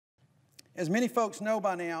As many folks know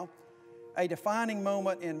by now, a defining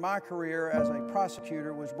moment in my career as a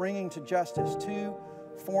prosecutor was bringing to justice two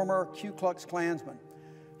former Ku Klux Klansmen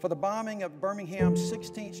for the bombing of Birmingham's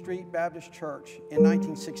 16th Street Baptist Church in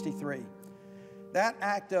 1963. That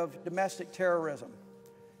act of domestic terrorism,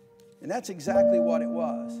 and that's exactly what it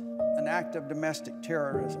was, an act of domestic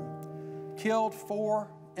terrorism, killed four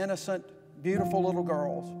innocent, beautiful little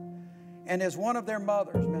girls. And as one of their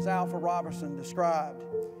mothers, Ms. Alpha Robertson, described,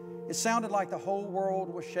 it sounded like the whole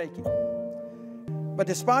world was shaking. But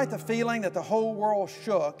despite the feeling that the whole world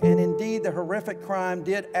shook, and indeed the horrific crime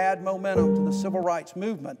did add momentum to the civil rights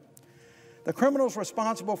movement, the criminals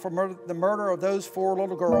responsible for the murder of those four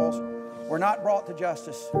little girls were not brought to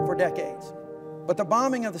justice for decades. But the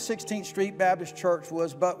bombing of the 16th Street Baptist Church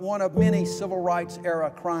was but one of many civil rights era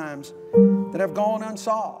crimes that have gone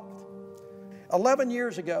unsolved. 11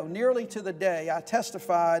 years ago, nearly to the day, I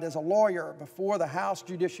testified as a lawyer before the House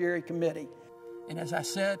Judiciary Committee. And as I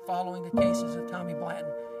said, following the cases of Tommy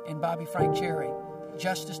Blanton and Bobby Frank Cherry,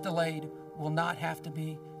 justice delayed will not have to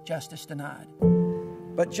be justice denied.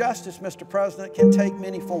 But justice, Mr. President, can take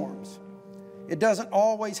many forms. It doesn't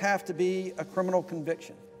always have to be a criminal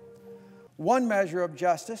conviction. One measure of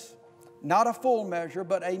justice, not a full measure,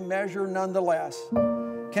 but a measure nonetheless,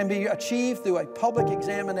 can be achieved through a public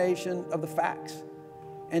examination of the facts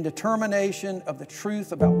and determination of the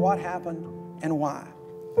truth about what happened and why.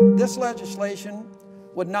 This legislation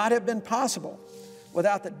would not have been possible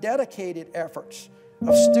without the dedicated efforts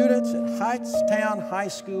of students at Hightstown High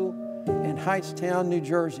School in Hightstown, New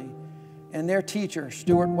Jersey, and their teacher,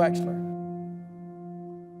 Stuart Wexler.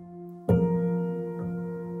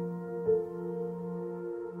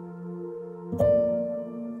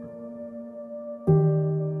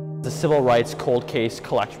 The Civil Rights Cold Case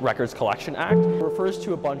Records Collection Act refers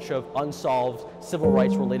to a bunch of unsolved civil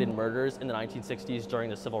rights related murders in the 1960s during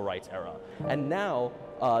the civil rights era. And now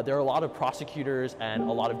there are a lot of prosecutors and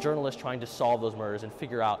a lot of journalists trying to solve those murders and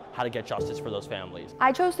figure out how to get justice for those families.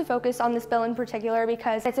 I chose to focus on this bill in particular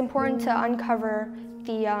because it's important to uncover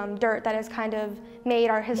the dirt that has kind of made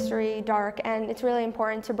our history dark, and it's really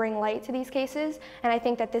important to bring light to these cases, and I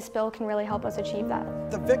think that this bill can really help us achieve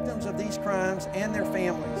that. The victims of these crimes and their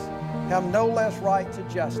families have no less right to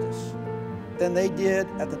justice than they did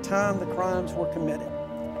at the time the crimes were committed.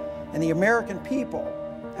 And the American people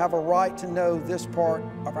have a right to know this part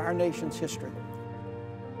of our nation's history.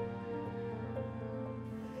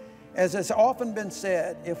 As has often been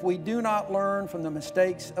said, if we do not learn from the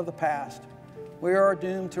mistakes of the past, we are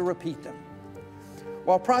doomed to repeat them.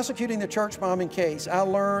 While prosecuting the church bombing case, I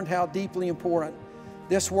learned how deeply important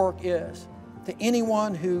this work is to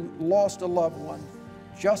anyone who lost a loved one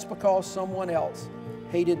just because someone else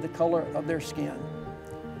hated the color of their skin.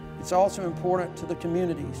 It's also important to the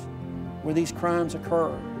communities where these crimes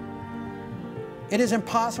occur. It is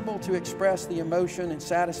impossible to express the emotion and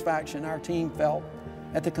satisfaction our team felt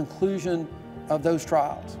at the conclusion of those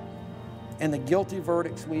trials and the guilty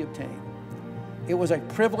verdicts we obtained. It was a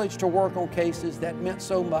privilege to work on cases that meant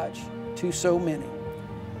so much to so many.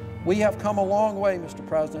 We have come a long way, Mr.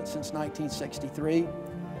 President, since 1963,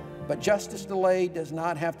 but justice delayed does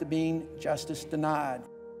not have to mean justice denied.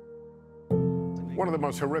 One of the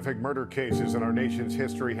most horrific murder cases in our nation's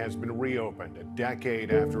history has been reopened a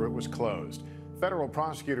decade after it was closed. Federal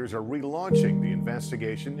prosecutors are relaunching the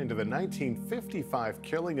investigation into the 1955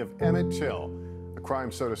 killing of Emmett Till, a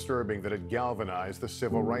crime so disturbing that it galvanized the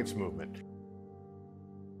civil rights movement.